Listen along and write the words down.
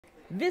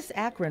This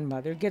Akron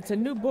mother gets a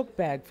new book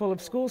bag full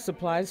of school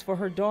supplies for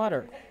her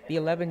daughter. The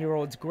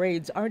 11-year-old's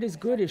grades aren't as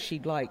good as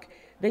she'd like.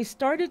 They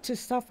started to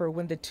suffer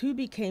when the two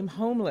became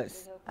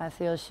homeless. I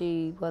feel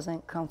she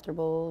wasn't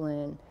comfortable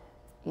and,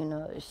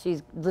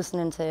 she's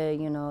listening to,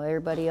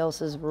 everybody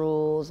else's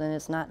rules, and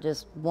it's not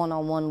just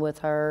one-on-one with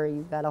her.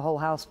 You've got a whole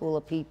house full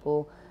of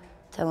people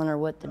telling her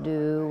what to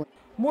do.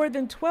 More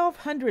than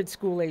 1,200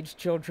 school-aged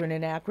children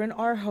in Akron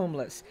are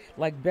homeless.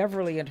 Like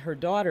Beverly and her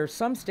daughter,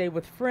 some stay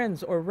with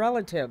friends or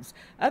relatives.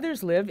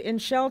 Others live in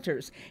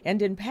shelters.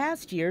 And in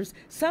past years,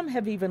 some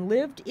have even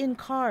lived in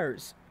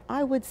cars.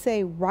 I would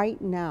say right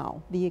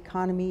now, the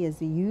economy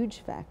is a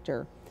huge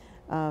factor.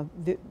 A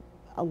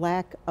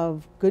lack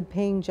of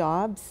good-paying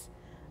jobs,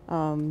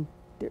 the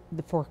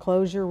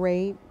foreclosure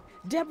rate.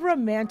 Deborah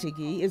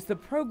Mantegee is the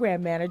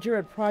program manager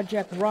at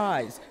Project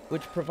Rise,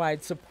 which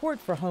provides support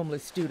for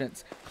homeless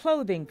students,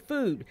 clothing,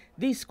 food.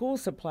 These school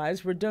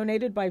supplies were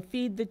donated by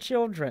Feed the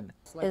Children.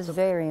 It's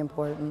very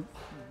important.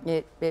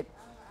 I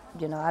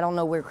don't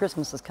know where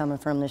Christmas is coming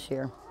from this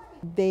year.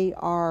 They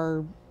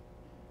are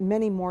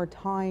many more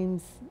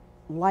times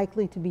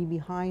likely to be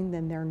behind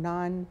than their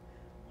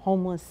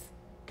non-homeless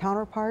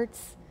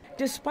counterparts.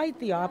 Despite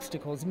the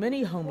obstacles,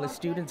 many homeless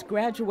students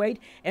graduate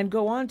and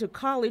go on to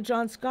college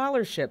on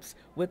scholarships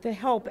with the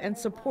help and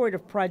support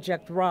of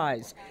Project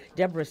Rise.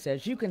 Deborah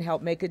says you can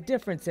help make a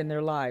difference in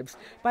their lives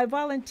by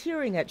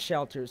volunteering at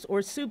shelters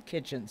or soup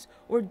kitchens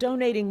or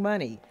donating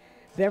money.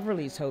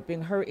 Beverly's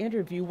hoping her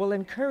interview will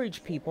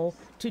encourage people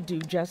to do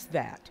just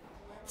that.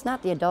 It's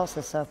not the adults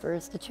that suffer,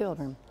 it's the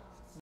children.